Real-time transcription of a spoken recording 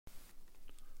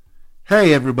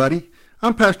Hey everybody,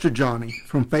 I'm Pastor Johnny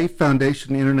from Faith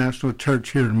Foundation International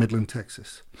Church here in Midland,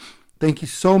 Texas. Thank you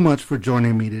so much for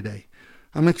joining me today.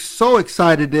 I'm so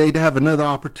excited today to have another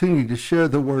opportunity to share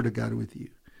the Word of God with you.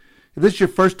 If this is your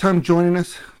first time joining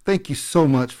us, thank you so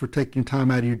much for taking time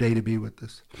out of your day to be with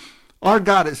us. Our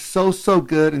God is so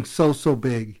good and so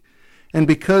big. And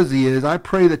because He is, I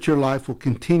pray that your life will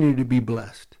continue to be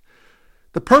blessed.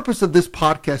 The purpose of this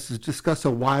podcast is to discuss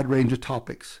a wide range of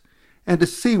topics and to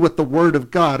see what the Word of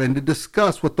God and to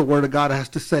discuss what the Word of God has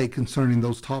to say concerning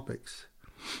those topics.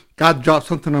 God dropped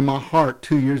something on my heart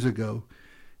 2 years ago,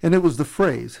 and it was the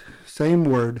phrase, same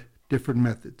word, different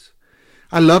methods.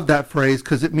 I love that phrase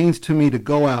because it means to me to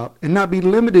go out and not be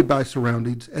limited by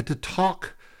surroundings and to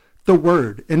talk the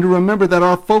Word and to remember that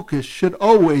our focus should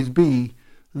always be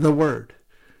the Word.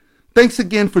 Thanks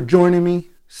again for joining me.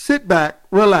 Sit back,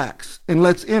 relax, and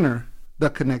let's enter the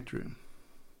Connect Room.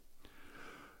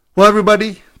 Well,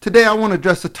 everybody, today I want to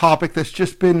address a topic that's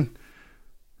just been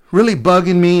really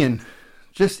bugging me and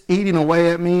just eating away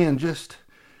at me and just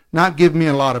not giving me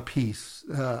a lot of peace.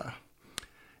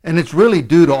 And it's really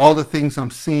due to all the things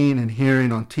I'm seeing and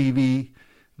hearing on TV,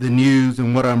 the news,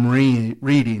 and what I'm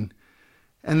reading.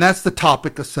 And that's the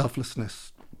topic of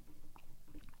selflessness.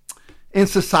 In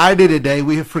society today,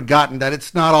 we have forgotten that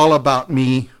it's not all about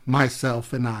me,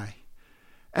 myself, and I.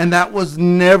 And that was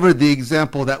never the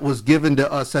example that was given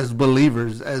to us as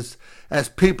believers, as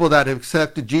people that have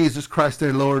accepted Jesus Christ,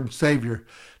 their Lord and Savior.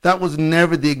 That was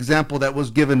never the example that was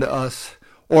given to us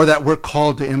or that we're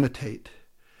called to imitate.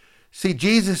 See,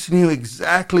 Jesus knew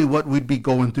exactly what we'd be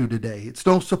going through today. It's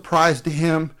no surprise to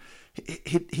Him.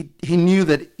 He knew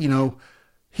that,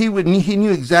 He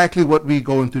knew exactly what we'd be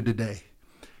going through today.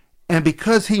 And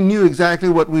because He knew exactly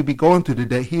what we'd be going through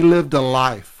today, He lived a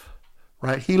life.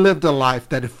 Right? He lived a life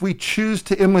that if we choose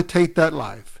to imitate that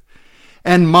life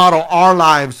and model our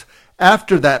lives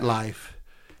after that life,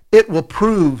 it will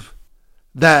prove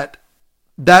that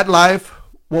that life,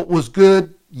 what was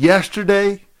good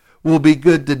yesterday, will be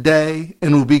good today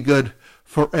and will be good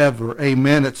forever.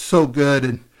 Amen. It's so good.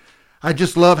 And I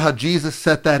just love how Jesus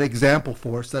set that example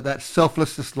for us, that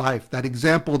selfless life, that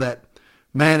example that,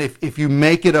 man, if you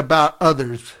make it about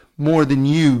others more than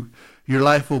you, your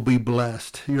life will be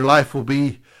blessed. Your life will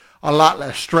be a lot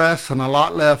less stress and a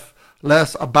lot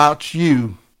less about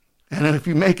you. And if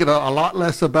you make it a lot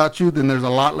less about you, then there's a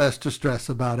lot less to stress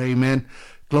about. Amen.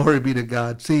 Glory be to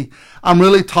God. See, I'm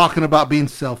really talking about being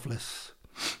selfless.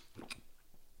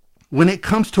 When it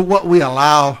comes to what we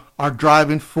allow our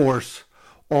driving force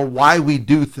or why we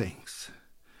do things.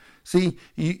 See,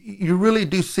 you really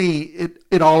do see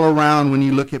it all around when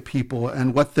you look at people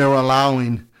and what they're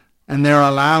allowing. And they're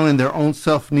allowing their own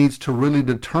self-needs to really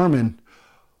determine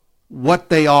what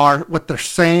they are, what they're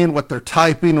saying, what they're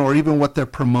typing, or even what they're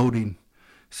promoting.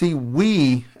 See,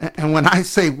 we, and when I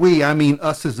say we, I mean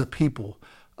us as a people,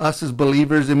 us as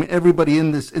believers, I mean everybody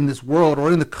in this world or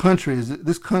in the country,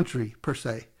 this country per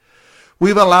se.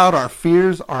 We've allowed our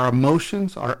fears, our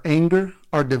emotions, our anger,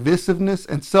 our divisiveness,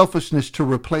 and selfishness to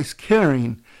replace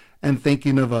caring and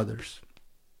thinking of others.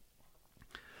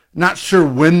 Not sure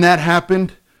when that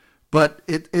happened, but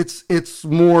it's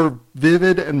more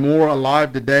vivid and more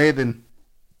alive today than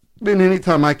any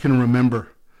time I can remember.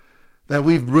 That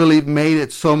we've really made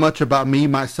it so much about me,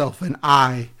 myself, and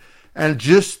I. And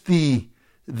just the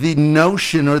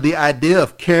notion or the idea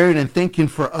of caring and thinking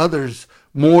for others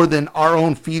more than our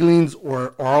own feelings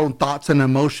or our own thoughts and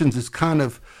emotions is kind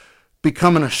of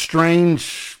becoming a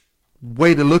strange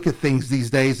way to look at things these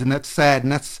days. And that's sad.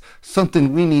 And that's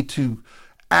something we need to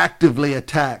actively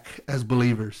attack as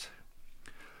believers.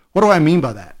 What do I mean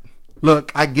by that?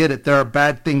 Look, I get it. There are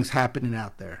bad things happening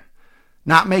out there.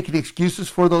 Not making excuses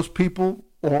for those people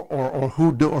or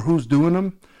who's doing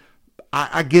them.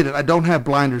 I get it. I don't have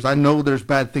blinders. I know there's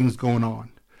bad things going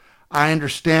on. I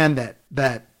understand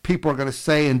that people are going to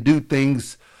say and do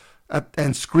things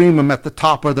and scream them at the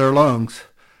top of their lungs.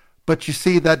 But you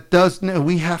see,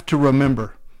 we have to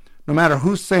remember, no matter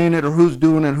who's saying it or who's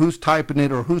doing it, who's typing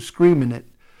it or who's screaming it,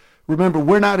 remember,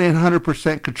 we're not in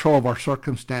 100% control of our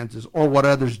circumstances or what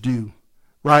others do,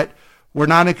 right? We're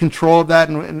not in control of that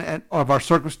and of our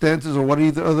circumstances or what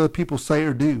either other people say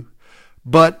or do.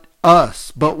 But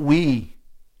we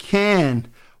can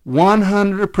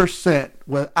 100%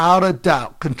 without a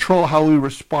doubt control how we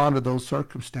respond to those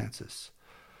circumstances.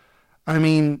 I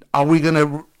mean, are we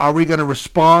gonna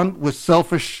respond with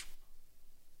selfish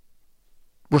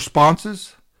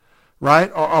responses, right?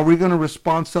 Or are we going to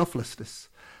respond selflessness?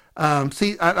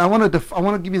 See, I want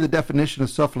to give you the definition of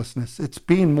selflessness. It's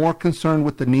being more concerned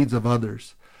with the needs of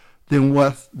others than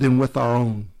with our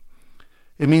own.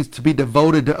 It means to be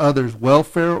devoted to others'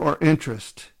 welfare or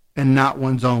interest and not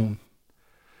one's own.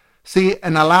 See,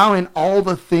 and allowing all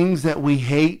the things that we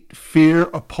hate, fear,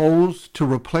 oppose to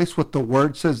replace what the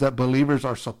Word says that believers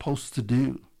are supposed to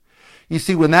do. You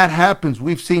see, when that happens,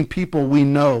 we've seen people we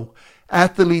know,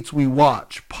 athletes we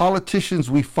watch, politicians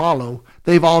we follow,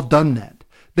 they've all done that.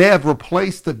 They have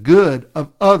replaced the good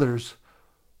of others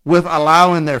with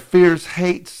allowing their fears,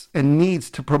 hates, and needs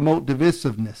to promote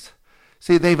divisiveness.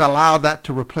 See, they've allowed that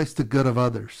to replace the good of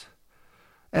others.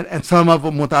 And some of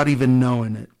them without even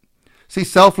knowing it. See,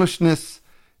 selfishness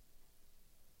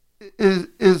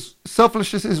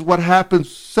is what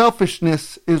happens.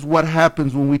 Selfishness is what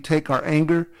happens when we take our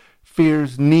anger,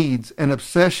 fears, needs, and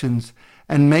obsessions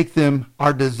and make them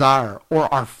our desire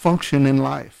or our function in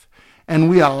life.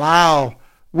 And we take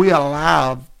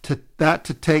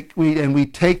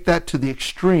that to the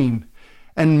extreme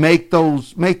and make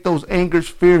those angers,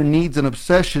 fear, needs, and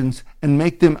obsessions and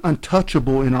make them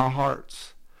untouchable in our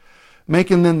hearts,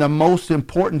 making them the most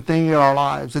important thing in our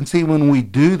lives. And see, when we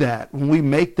do that, when we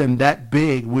make them that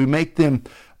big, we make them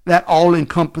that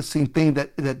all-encompassing thing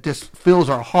that just fills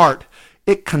our heart,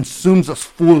 it consumes us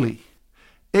fully.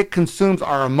 It consumes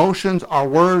our emotions, our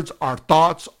words, our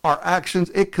thoughts, our actions.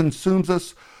 It consumes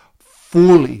us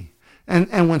fully.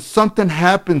 And when something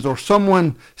happens or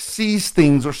someone sees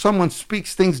things or someone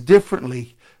speaks things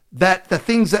differently, that the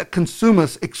things that consume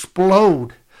us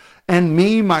explode. And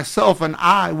me, myself, and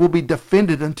I will be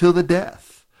defended until the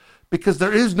death. Because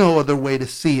there is no other way to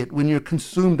see it when you're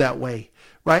consumed that way.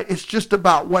 Right? It's just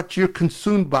about what you're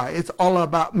consumed by. It's all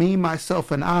about me, myself,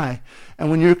 and I. And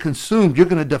when you're consumed, you're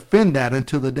going to defend that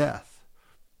until the death.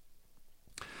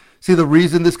 See, the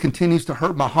reason this continues to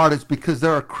hurt my heart is because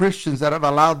there are Christians that have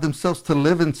allowed themselves to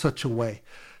live in such a way,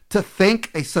 to think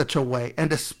in such a way,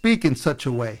 and to speak in such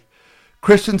a way.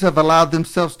 Christians have allowed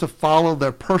themselves to follow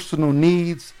their personal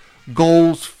needs,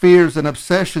 goals, fears, and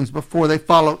obsessions before they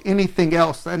follow anything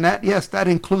else. And that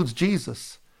includes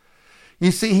Jesus.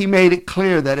 You see, he made it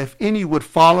clear that if any would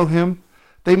follow him,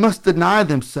 they must deny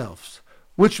themselves,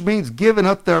 which means giving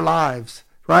up their lives,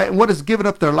 right? And what does giving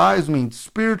up their lives mean?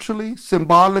 Spiritually,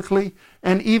 symbolically,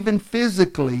 and even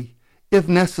physically, if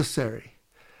necessary.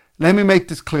 Let me make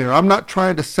this clear. I'm not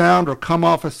trying to sound or come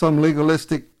off as some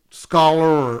legalistic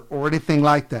scholar or anything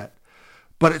like that.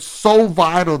 But it's so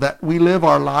vital that we live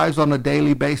our lives on a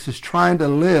daily basis, trying to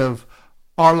live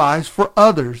our lives for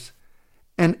others.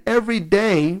 And every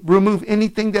day, remove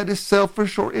anything that is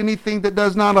selfish or anything that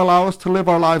does not allow us to live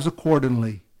our lives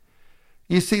accordingly.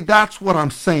 You see, that's what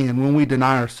I'm saying when we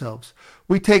deny ourselves.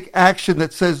 We take action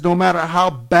that says no matter how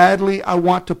badly I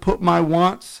want to put my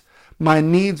wants, my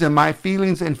needs, and my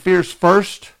feelings and fears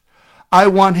first, I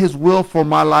want his will for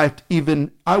my life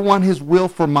even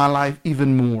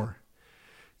more.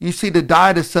 You see, to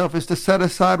die to self is to set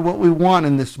aside what we want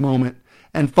in this moment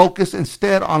and focus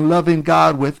instead on loving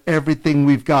God with everything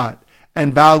we've got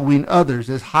and valuing others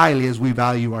as highly as we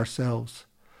value ourselves.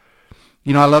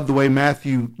 You know, I love the way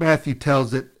Matthew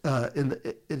tells it,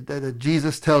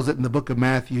 Jesus tells it in the book of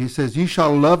Matthew. He says, "You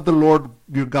shall love the Lord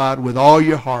your God with all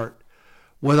your heart,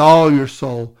 with all your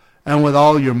soul, and with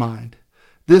all your mind.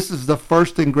 This is the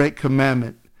first and great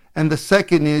commandment. And the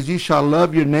second is, you shall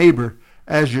love your neighbor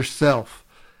as yourself."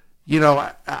 You know,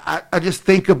 I just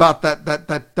think about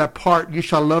that part. You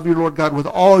shall love your Lord God with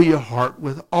all your heart,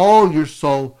 with all your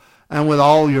soul, and with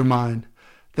all your mind.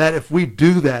 That if we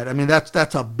do that, I mean,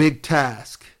 that's a big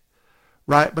task,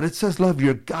 right? But it says love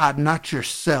your God, not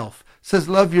yourself. It says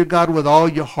love your God with all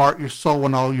your heart, your soul,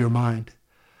 and all your mind.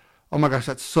 Oh my gosh,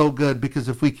 that's so good, because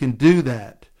if we can do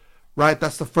that, right,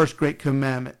 that's the first great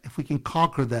commandment. If we can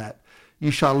conquer that,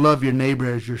 you shall love your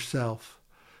neighbor as yourself.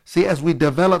 See, as we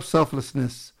develop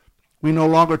selflessness, we no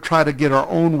longer try to get our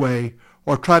own way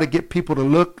or try to get people to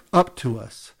look up to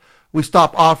us. We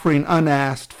stop offering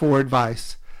unasked for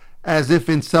advice, as if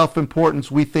in self-importance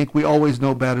we think we always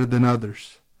know better than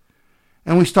others.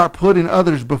 And we start putting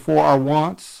others before our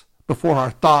wants, before our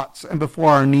thoughts, and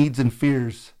before our needs and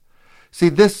fears. See,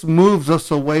 this moves us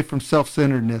away from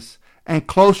self-centeredness and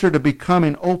closer to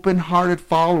becoming open-hearted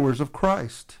followers of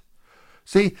Christ.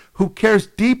 See, who cares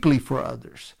deeply for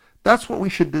others. That's what we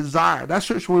should desire. That's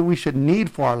what we should need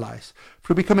for our lives.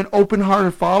 For becoming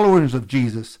open-hearted followers of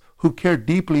Jesus who care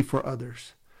deeply for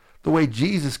others. The way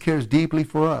Jesus cares deeply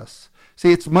for us.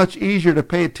 See, it's much easier to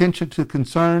pay attention to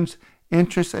concerns,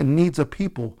 interests, and needs of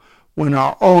people when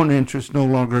our own interests no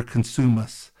longer consume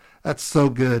us. That's so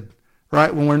good,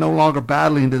 right? When we're no longer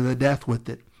battling to the death with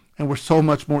it. And we're so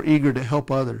much more eager to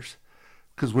help others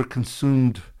because we're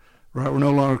consumed, right? We're no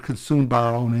longer consumed by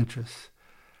our own interests.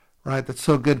 Right? That's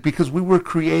so good, because we were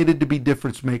created to be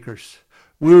difference makers.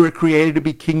 We were created to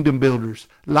be kingdom builders,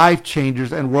 life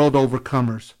changers, and world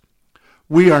overcomers.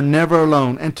 We are never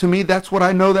alone. And to me, that's what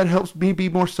I know that helps me be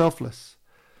more selfless.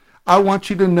 I want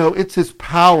you to know it's His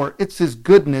power, it's His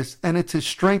goodness, and it's His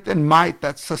strength and might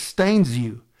that sustains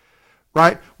you.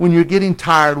 Right? When you're getting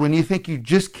tired, when you think you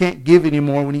just can't give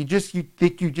anymore, when you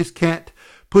think you just can't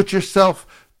put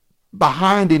yourself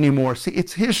behind anymore. See,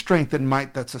 it's His strength and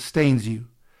might that sustains you.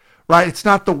 Right? It's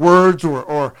not the words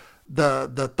or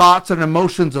the thoughts and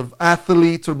emotions of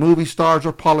athletes or movie stars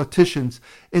or politicians.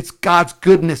 It's God's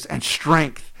goodness and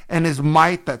strength and His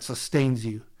might that sustains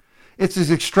you. It's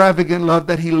His extravagant love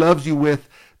that He loves you with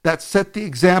that set the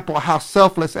example of how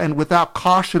selfless and without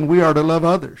caution we are to love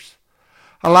others.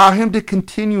 Allow Him to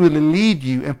continually lead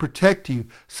you and protect you,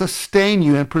 sustain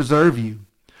you and preserve you.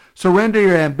 Surrender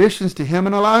your ambitions to Him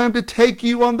and allow Him to take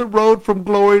you on the road from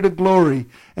glory to glory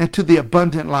and to the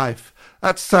abundant life.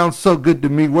 That sounds so good to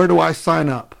me. Where do I sign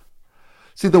up?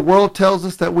 See, the world tells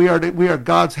us that we are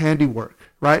God's handiwork,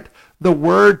 right? The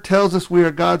Word tells us we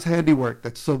are God's handiwork.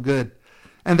 That's so good.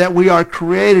 And that we are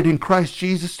created in Christ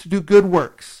Jesus to do good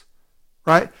works,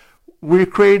 right? We're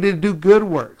created to do good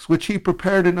works, which He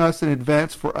prepared in us in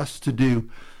advance for us to do.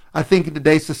 I think in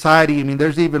today's society,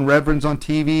 there's even reverends on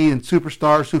TV and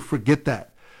superstars who forget that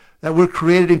we're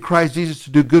created in Christ Jesus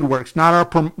to do good works,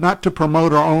 not to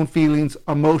promote our own feelings,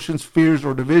 emotions, fears,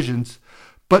 or divisions,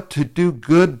 but to do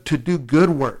good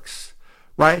works,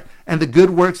 right? And the good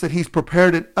works that He's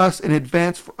prepared in us in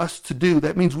advance for us to do.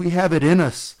 That means we have it in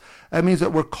us. That means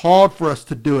that we're called for us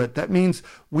to do it. That means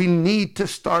we need to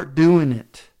start doing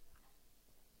it.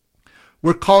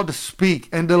 We're called to speak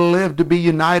and to live, to be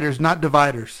uniters, not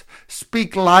dividers.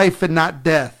 Speak life and not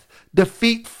death.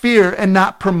 Defeat fear and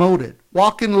not promote it.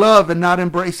 Walk in love and not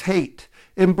embrace hate.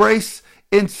 Embrace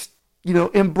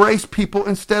people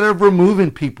instead of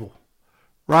removing people.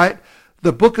 Right?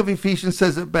 The book of Ephesians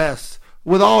says it best.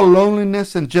 With all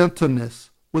loneliness and gentleness,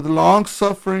 with long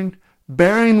suffering,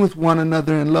 bearing with one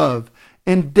another in love,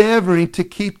 endeavoring to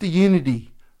keep the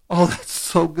unity. Oh, that's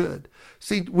so good.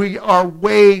 See, we're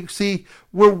way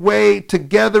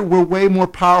more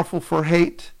powerful for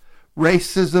hate,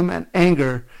 racism, and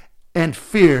anger and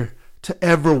fear to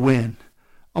ever win.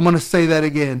 I'm going to say that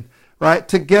again, right?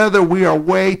 Together we are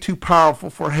way too powerful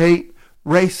for hate,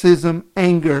 racism,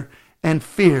 anger, and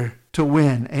fear to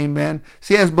win. Amen.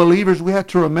 See, as believers, we have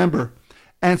to remember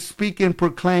and speak and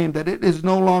proclaim that it is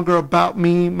no longer about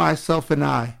me, myself, and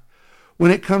I. When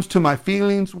it comes to my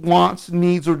feelings, wants,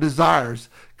 needs, or desires,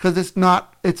 because it's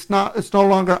no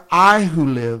longer I who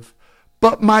live,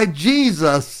 but my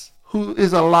Jesus who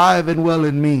is alive and well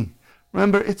in me.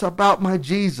 Remember, it's about my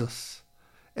Jesus,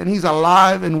 and He's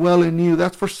alive and well in you.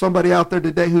 That's for somebody out there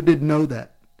today who didn't know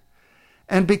that.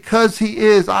 And because He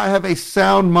is, I have a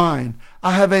sound mind.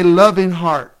 I have a loving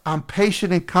heart. I'm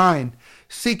patient and kind,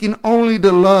 seeking only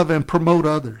to love and promote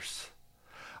others.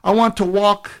 I want to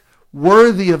walk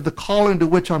worthy of the calling to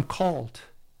which I'm called.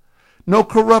 No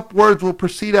corrupt words will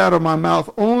proceed out of my mouth.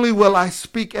 Only will I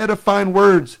speak edifying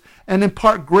words and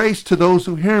impart grace to those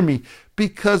who hear me,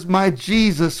 because my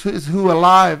Jesus is who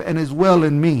alive and is well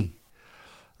in me.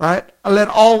 Right? I'll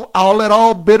let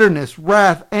all bitterness,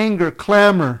 wrath, anger,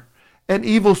 clamor, and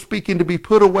evil speaking to be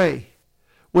put away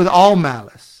with all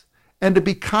malice, and to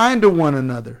be kind to one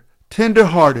another,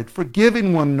 tender-hearted,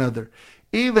 forgiving one another,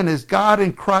 even as God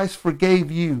in Christ forgave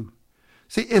you.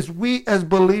 See, as we as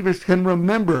believers can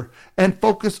remember and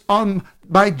focus on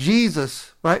my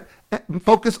Jesus, right?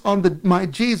 Focus on my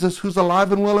Jesus who's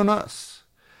alive and well in us.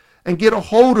 And get a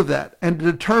hold of that and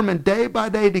determine day by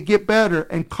day to get better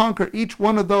and conquer each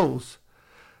one of those.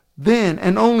 Then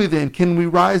and only then can we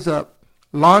rise up,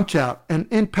 launch out, and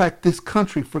impact this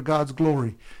country for God's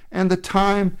glory. And the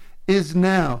time is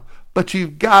now. But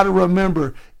you've got to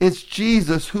remember, it's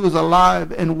Jesus who is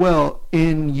alive and well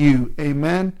in you.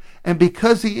 Amen? And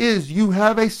because He is, you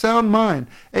have a sound mind,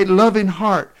 a loving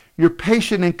heart. You're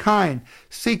patient and kind,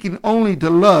 seeking only to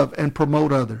love and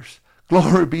promote others.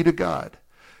 Glory be to God.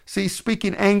 See,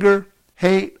 speaking anger,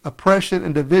 hate, oppression,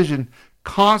 and division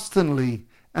constantly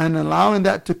and allowing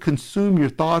that to consume your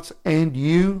thoughts and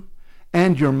you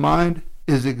and your mind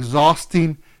is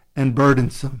exhausting and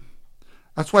burdensome.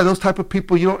 That's why those type of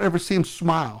people, you don't ever see them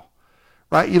smile,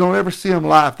 right? You don't ever see them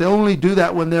laugh. They only do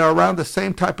that when they're around the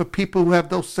same type of people who have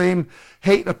those same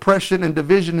hate, oppression, and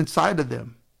division inside of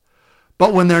them.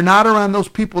 But when they're not around those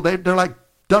people, they're like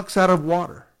ducks out of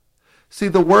water. See,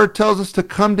 the Word tells us to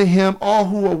come to Him, all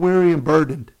who are weary and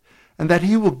burdened, and that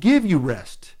He will give you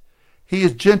rest. He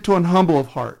is gentle and humble of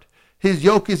heart. His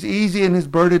yoke is easy and His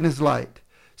burden is light.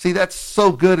 See, that's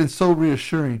so good and so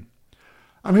reassuring.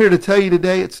 I'm here to tell you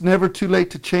today it's never too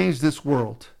late to change this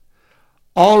world.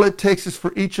 All it takes is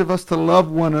for each of us to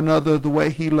love one another the way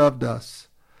he loved us.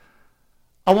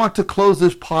 I want to close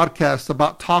this podcast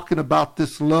about talking about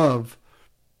this love,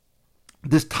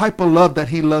 this type of love that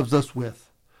he loves us with,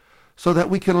 so that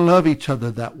we can love each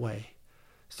other that way.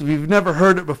 So if you've never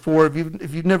heard it before, if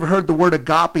you've never heard the word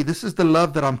agape, this is the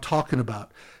love that I'm talking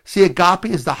about. See, agape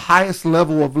is the highest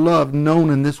level of love known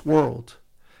in this world.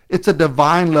 It's a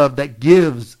divine love that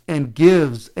gives and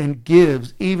gives and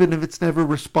gives, even if it's never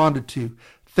responded to,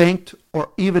 thanked,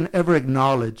 or even ever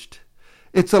acknowledged.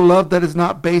 It's a love that is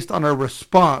not based on a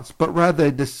response, but rather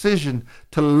a decision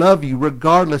to love you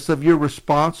regardless of your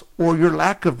response or your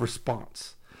lack of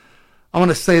response. I want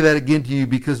to say that again to you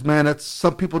because, man,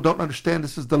 some people don't understand.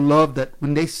 This is the love that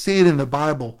when they see it in the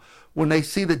Bible, when they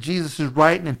see that Jesus is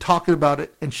writing and talking about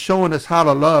it and showing us how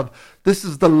to love, this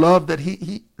is the love that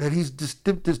he's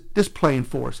displaying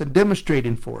for us and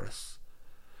demonstrating for us.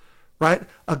 Right?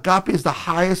 Agape is the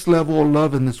highest level of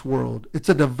love in this world. It's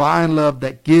a divine love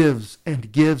that gives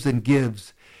and gives and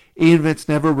gives, even if it's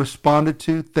never responded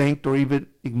to, thanked, or even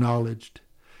acknowledged.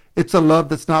 It's a love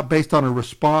that's not based on a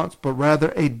response, but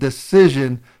rather a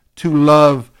decision to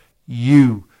love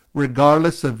you,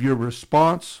 regardless of your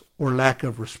response or lack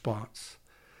of response.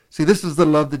 See, this is the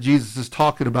love that Jesus is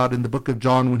talking about in the book of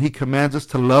John when he commands us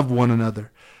to love one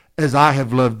another, as I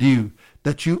have loved you,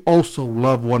 that you also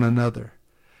love one another.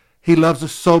 He loves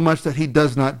us so much that he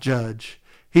does not judge.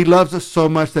 He loves us so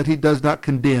much that he does not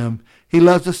condemn. He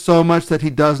loves us so much that he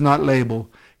does not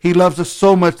label. He loves us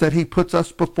so much that he puts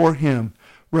us before him.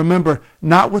 Remember,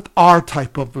 not with our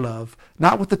type of love,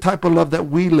 not with the type of love that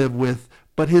we live with,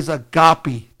 but his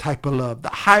agape type of love, the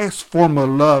highest form of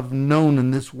love known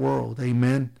in this world.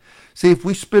 Amen. See, if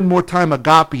we spend more time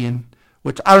agapeing,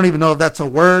 which I don't even know if that's a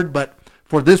word, but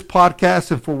for this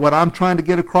podcast and for what I'm trying to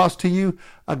get across to you,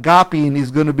 agapeing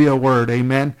is going to be a word.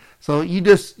 Amen. So you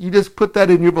just put that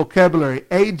in your vocabulary.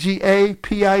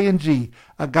 A-G-A-P-I-N-G,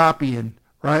 agapeing,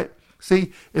 right?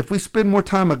 See, if we spend more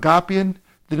time agapeing,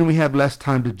 then we have less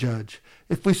time to judge.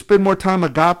 If we spend more time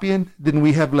agapeing, then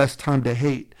we have less time to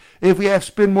hate. If we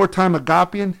spend more time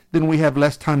agapeing, then we have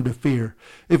less time to fear.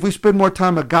 If we spend more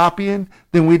time agapeing,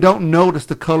 then we don't notice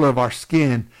the color of our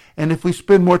skin. And if we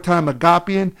spend more time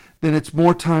agapeing, then it's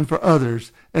more time for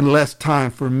others and less time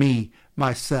for me,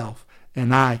 myself,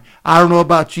 and I. I don't know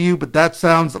about you, but that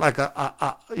sounds like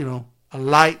a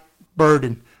light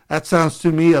burden. That sounds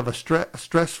to me of a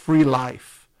stress-free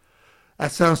life.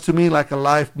 That sounds to me like a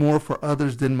life more for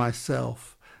others than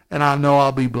myself. And I know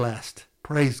I'll be blessed.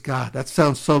 Praise God. That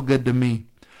sounds so good to me.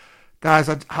 Guys,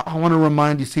 I want to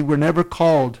remind you, see, we're never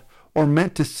called or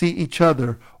meant to see each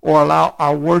other or allow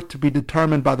our worth to be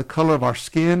determined by the color of our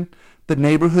skin, the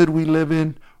neighborhood we live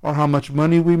in, or how much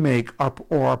money we make,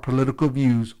 or our political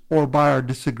views, or by our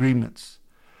disagreements.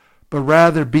 But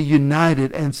rather be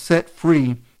united and set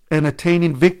free and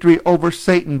attaining victory over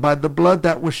Satan by the blood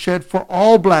that was shed for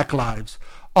all black lives,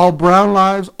 all brown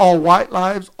lives, all white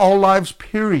lives, all lives,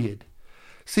 period.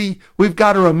 See, we've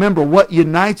got to remember what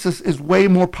unites us is way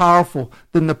more powerful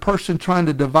than the person trying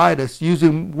to divide us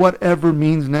using whatever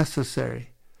means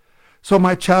necessary. So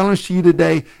my challenge to you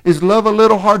today is love a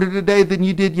little harder today than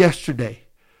you did yesterday.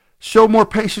 Show more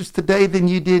patience today than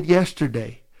you did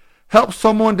yesterday. Help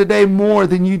someone today more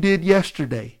than you did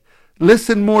yesterday.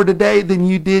 Listen more today than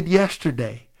you did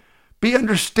yesterday. Be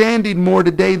understanding more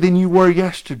today than you were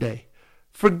yesterday.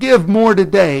 Forgive more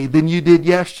today than you did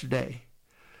yesterday.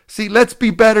 See, let's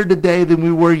be better today than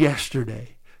we were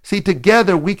yesterday. See,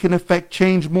 together we can affect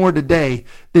change more today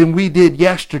than we did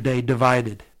yesterday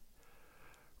divided.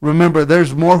 Remember,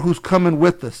 there's more who's coming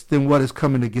with us than what is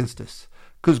coming against us.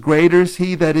 Because greater is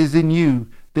he that is in you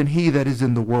than he that is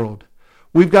in the world.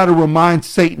 We've got to remind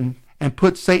Satan and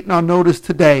put Satan on notice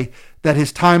today that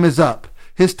his time is up.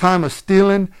 His time of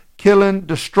stealing, killing,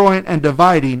 destroying, and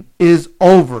dividing is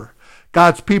over.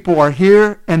 God's people are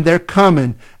here and they're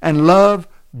coming. And love,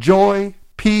 joy,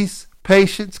 peace,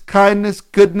 patience, kindness,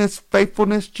 goodness,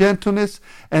 faithfulness, gentleness,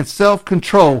 and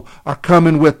self-control are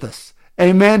coming with us.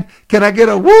 Amen. Can I get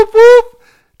a whoop whoop?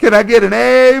 Can I get an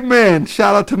amen?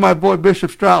 Shout out to my boy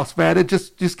Bishop Strauss, man. It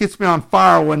just gets me on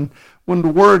fire when the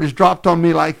word is dropped on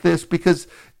me like this, because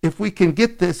if we can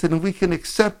get this and if we can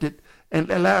accept it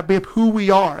and allow it be who we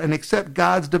are and accept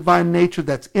God's divine nature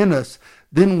that's in us,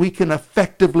 then we can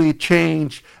effectively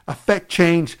affect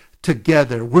change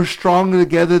together. We're stronger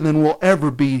together than we'll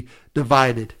ever be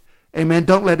divided. Amen.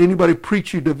 Don't let anybody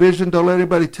preach you division. Don't let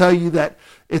anybody tell you that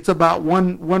it's about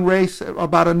one race,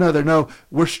 about another. No,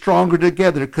 we're stronger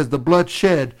together because the blood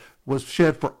shed was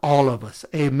shed for all of us.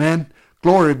 Amen.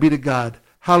 Glory be to God.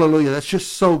 Hallelujah. That's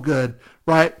just so good,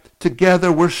 right? Together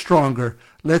we're stronger.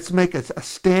 Let's make a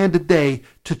stand today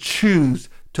to choose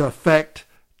to affect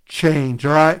change,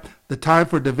 all right? The time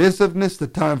for divisiveness, the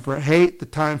time for hate, the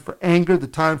time for anger, the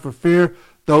time for fear,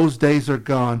 those days are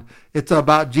gone. It's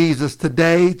about Jesus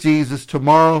today, Jesus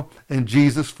tomorrow, and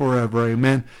Jesus forever,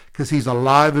 amen? Because he's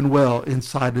alive and well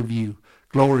inside of you.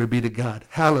 Glory be to God.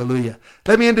 Hallelujah.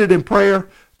 Let me end it in prayer.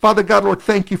 Father God, Lord,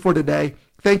 thank you for today.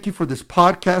 Thank you for this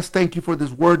podcast. Thank you for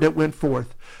this word that went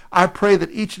forth. I pray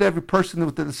that each and every person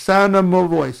within the sound of my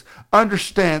voice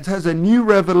understands, has a new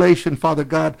revelation, Father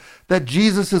God, that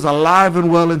Jesus is alive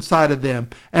and well inside of them.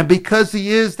 And because he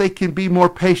is, they can be more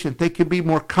patient. They can be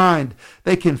more kind.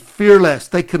 They can fear less.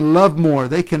 They can love more.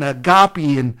 They can agape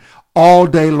in all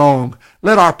day long.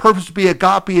 Let our purpose be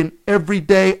agape in every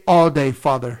day, all day,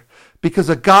 Father. Because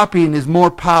agape is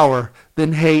more power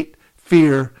than hate,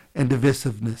 fear, and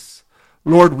divisiveness.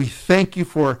 Lord, we thank you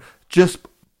for just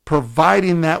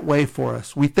providing that way for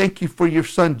us. We thank you for your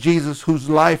son, Jesus, whose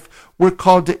life we're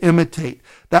called to imitate.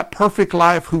 That perfect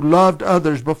life who loved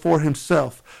others before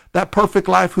himself. That perfect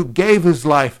life who gave his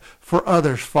life for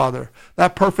others, Father.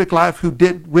 That perfect life who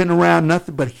went around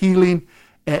nothing but healing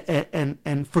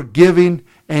and forgiving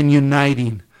and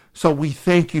uniting. So we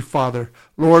thank you, Father.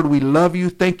 Lord, we love you.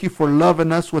 Thank you for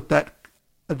loving us with that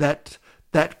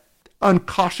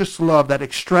uncautious love, that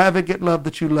extravagant love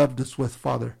that you loved us with,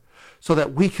 Father, so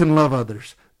that we can love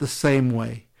others the same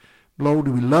way. Lord,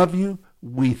 we love you.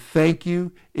 We thank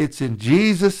you. It's in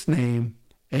Jesus' name.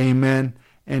 Amen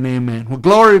and amen. Well,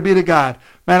 glory be to God.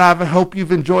 Man, I hope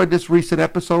you've enjoyed this recent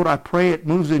episode. I pray it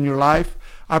moves in your life.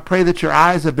 I pray that your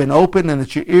eyes have been opened and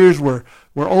that your ears were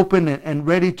open and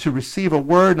ready to receive a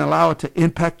word and allow it to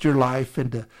impact your life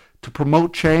and to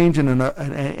promote change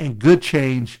and good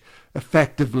change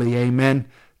effectively. Amen.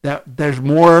 That there's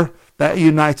more that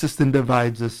unites us than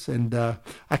divides us. And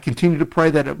I continue to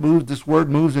pray that this word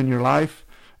moves in your life.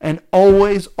 And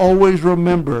always, always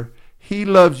remember, he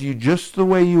loves you just the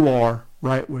way you are,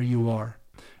 right where you are.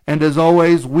 And as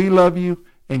always, we love you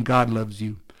and God loves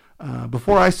you.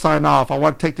 Before I sign off, I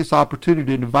want to take this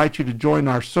opportunity to invite you to join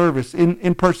our service,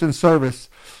 in-person service,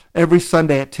 every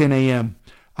Sunday at 10 a.m.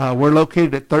 We're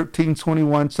located at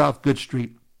 1321 South Good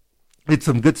Street. It's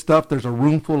some good stuff. There's a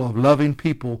room full of loving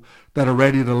people that are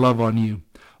ready to love on you.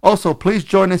 Also, please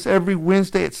join us every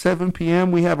Wednesday at 7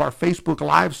 p.m. We have our Facebook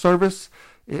Live service.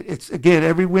 It's, again,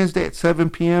 every Wednesday at 7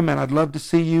 p.m., and I'd love to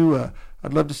see you.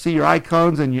 I'd love to see your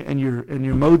icons and your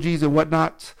emojis and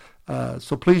whatnot.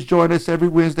 So please join us every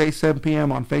Wednesday, 7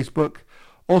 p.m. on Facebook.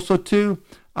 Also, too,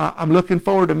 I'm looking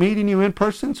forward to meeting you in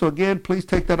person. So, again, please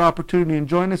take that opportunity and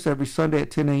join us every Sunday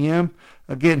at 10 a.m.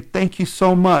 Again, thank you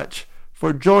so much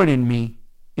for joining me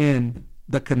in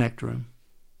the Connect Room.